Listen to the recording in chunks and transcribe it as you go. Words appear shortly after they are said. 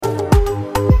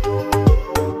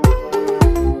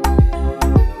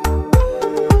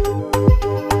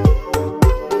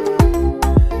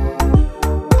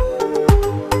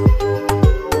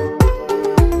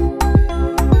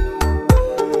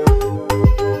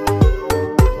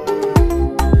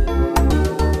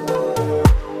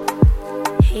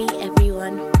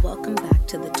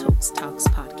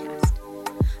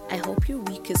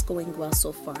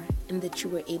so far and that you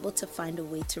were able to find a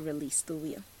way to release the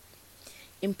wheel.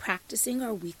 In practicing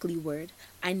our weekly word,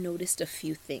 I noticed a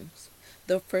few things.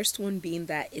 The first one being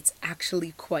that it's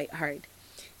actually quite hard.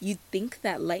 You'd think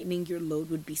that lightening your load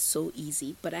would be so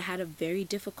easy, but I had a very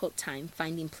difficult time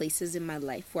finding places in my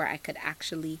life where I could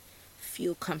actually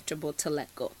feel comfortable to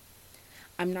let go.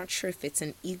 I'm not sure if it's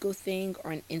an ego thing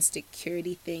or an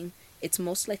insecurity thing. It's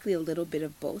most likely a little bit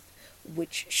of both,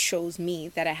 which shows me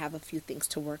that I have a few things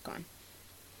to work on.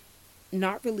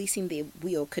 Not releasing the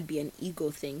wheel could be an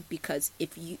ego thing because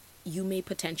if you may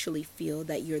potentially feel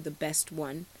that you're the best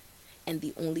one and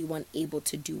the only one able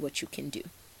to do what you can do.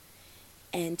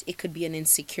 And it could be an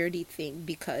insecurity thing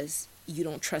because you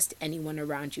don't trust anyone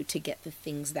around you to get the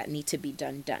things that need to be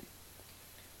done.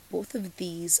 Both of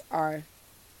these are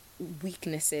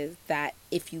weaknesses that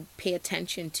if you pay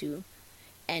attention to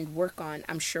and work on,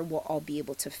 I'm sure we'll all be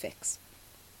able to fix.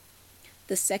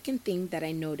 The second thing that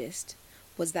I noticed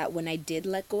was that when I did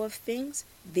let go of things,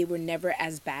 they were never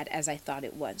as bad as I thought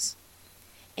it was.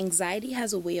 Anxiety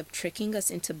has a way of tricking us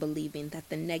into believing that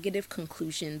the negative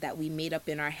conclusion that we made up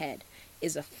in our head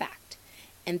is a fact,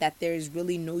 and that there is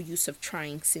really no use of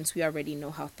trying since we already know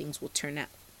how things will turn out.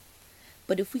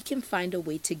 But if we can find a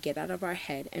way to get out of our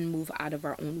head and move out of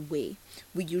our own way,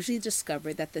 we usually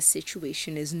discover that the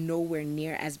situation is nowhere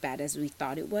near as bad as we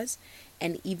thought it was,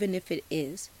 and even if it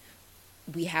is,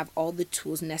 we have all the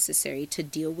tools necessary to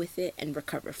deal with it and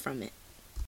recover from it.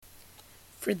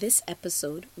 For this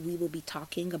episode, we will be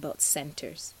talking about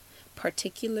centers,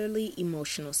 particularly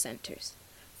emotional centers.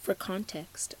 For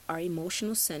context, our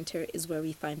emotional center is where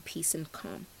we find peace and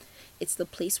calm. It's the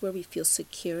place where we feel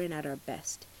secure and at our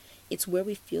best. It's where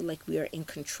we feel like we are in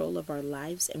control of our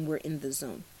lives and we're in the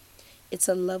zone. It's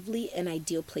a lovely and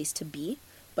ideal place to be,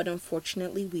 but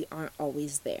unfortunately we aren't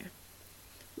always there.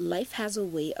 Life has a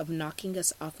way of knocking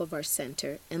us off of our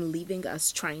center and leaving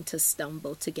us trying to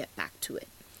stumble to get back to it.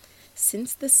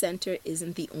 Since the center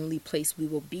isn't the only place we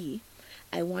will be,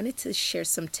 I wanted to share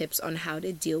some tips on how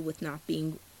to deal with not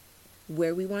being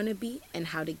where we want to be and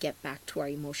how to get back to our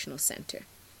emotional center.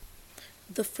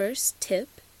 The first tip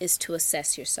is to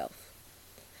assess yourself.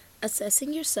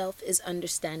 Assessing yourself is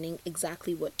understanding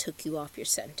exactly what took you off your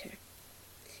center.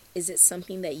 Is it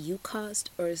something that you caused,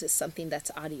 or is it something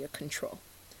that's out of your control?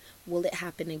 Will it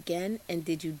happen again, and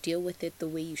did you deal with it the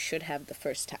way you should have the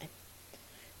first time?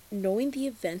 Knowing the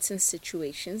events and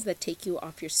situations that take you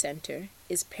off your center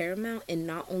is paramount in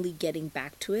not only getting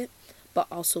back to it, but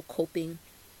also coping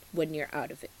when you're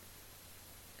out of it.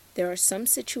 There are some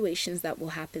situations that will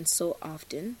happen so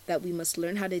often that we must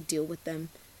learn how to deal with them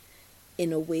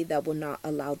in a way that will not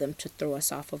allow them to throw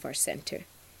us off of our center.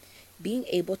 Being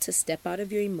able to step out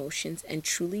of your emotions and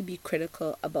truly be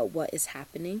critical about what is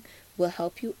happening will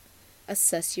help you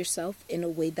assess yourself in a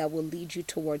way that will lead you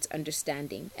towards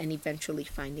understanding and eventually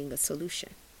finding a solution.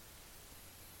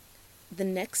 The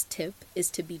next tip is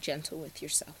to be gentle with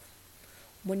yourself.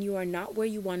 When you are not where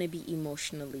you want to be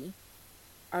emotionally,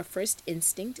 our first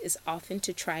instinct is often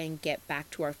to try and get back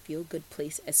to our feel-good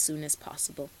place as soon as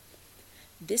possible.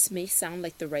 This may sound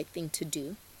like the right thing to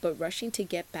do, but rushing to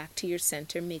get back to your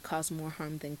center may cause more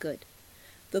harm than good.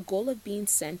 The goal of being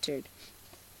centered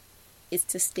is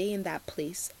to stay in that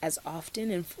place as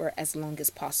often and for as long as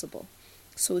possible.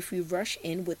 So if we rush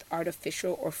in with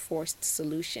artificial or forced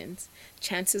solutions,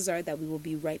 chances are that we will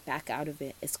be right back out of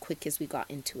it as quick as we got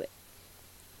into it.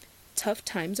 Tough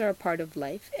times are a part of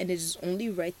life, and it is only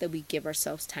right that we give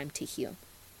ourselves time to heal.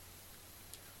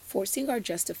 Forcing our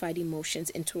justified emotions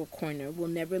into a corner will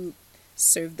never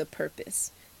serve the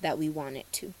purpose that we want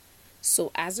it to.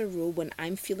 So as a rule, when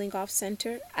I'm feeling off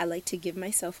center, I like to give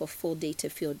myself a full day to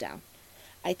feel down.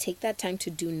 I take that time to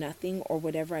do nothing or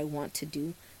whatever I want to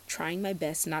do, trying my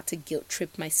best not to guilt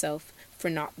trip myself for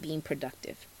not being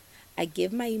productive. I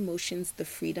give my emotions the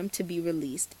freedom to be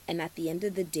released, and at the end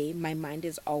of the day, my mind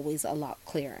is always a lot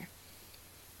clearer.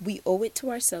 We owe it to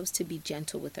ourselves to be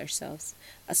gentle with ourselves,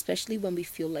 especially when we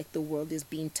feel like the world is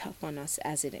being tough on us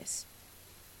as it is.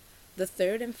 The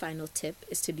third and final tip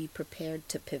is to be prepared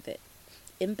to pivot.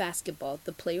 In basketball,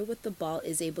 the player with the ball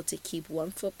is able to keep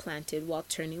one foot planted while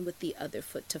turning with the other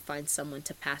foot to find someone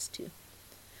to pass to.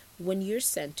 When you're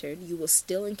centered, you will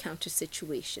still encounter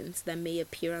situations that may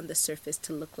appear on the surface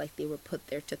to look like they were put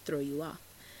there to throw you off.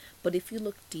 But if you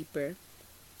look deeper,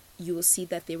 you will see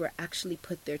that they were actually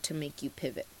put there to make you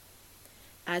pivot.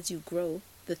 As you grow,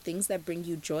 the things that bring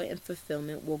you joy and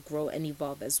fulfillment will grow and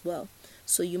evolve as well.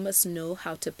 So you must know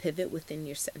how to pivot within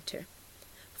your center.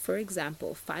 For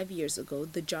example, 5 years ago,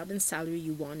 the job and salary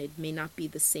you wanted may not be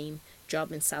the same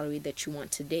job and salary that you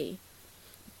want today.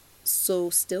 So,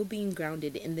 still being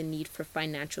grounded in the need for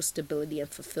financial stability and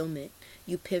fulfillment,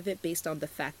 you pivot based on the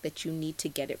fact that you need to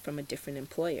get it from a different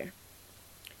employer.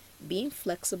 Being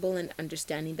flexible and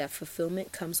understanding that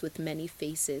fulfillment comes with many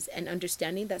faces, and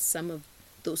understanding that some of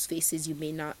those faces you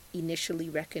may not initially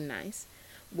recognize,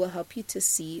 will help you to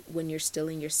see when you're still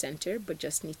in your center but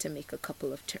just need to make a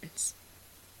couple of turns.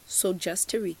 So, just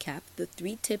to recap, the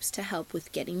 3 tips to help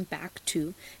with getting back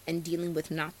to and dealing with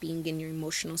not being in your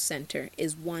emotional center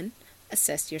is 1,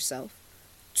 assess yourself,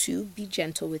 2, be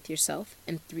gentle with yourself,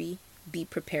 and 3, be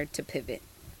prepared to pivot.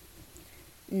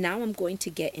 Now I'm going to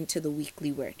get into the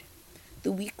weekly word.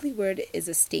 The weekly word is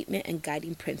a statement and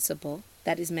guiding principle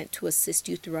that is meant to assist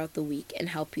you throughout the week and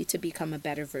help you to become a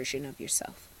better version of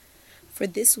yourself. For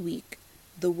this week,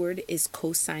 the word is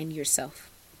co-sign yourself.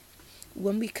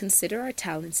 When we consider our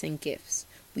talents and gifts,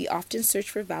 we often search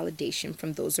for validation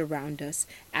from those around us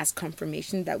as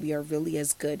confirmation that we are really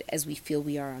as good as we feel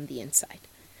we are on the inside.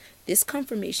 This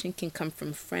confirmation can come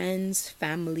from friends,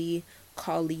 family,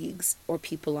 colleagues, or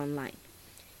people online.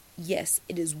 Yes,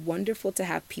 it is wonderful to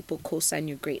have people co-sign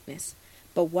your greatness,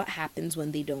 but what happens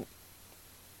when they don't?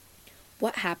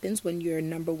 What happens when your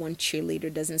number one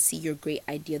cheerleader doesn't see your great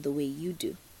idea the way you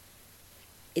do?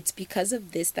 It's because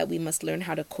of this that we must learn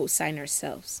how to co-sign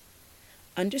ourselves.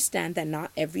 Understand that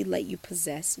not every light you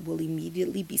possess will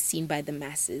immediately be seen by the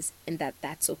masses, and that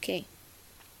that's okay.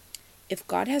 If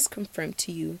God has confirmed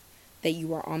to you that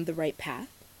you are on the right path,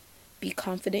 be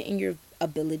confident in your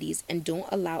abilities and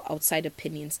don't allow outside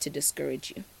opinions to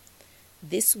discourage you.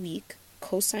 This week,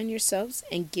 co-sign yourselves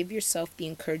and give yourself the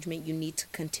encouragement you need to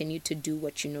continue to do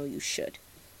what you know you should.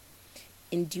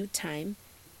 In due time,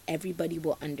 everybody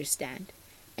will understand.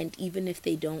 And even if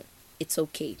they don't, it's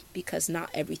okay, because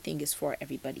not everything is for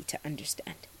everybody to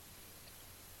understand.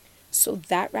 So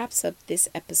that wraps up this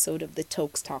episode of the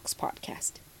Tokes Talks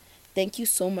podcast. Thank you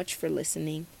so much for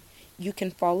listening. You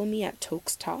can follow me at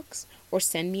Tokes Talks or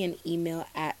send me an email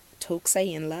at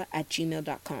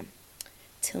tokesayinla@gmail.com.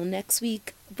 Till next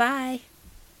week, bye!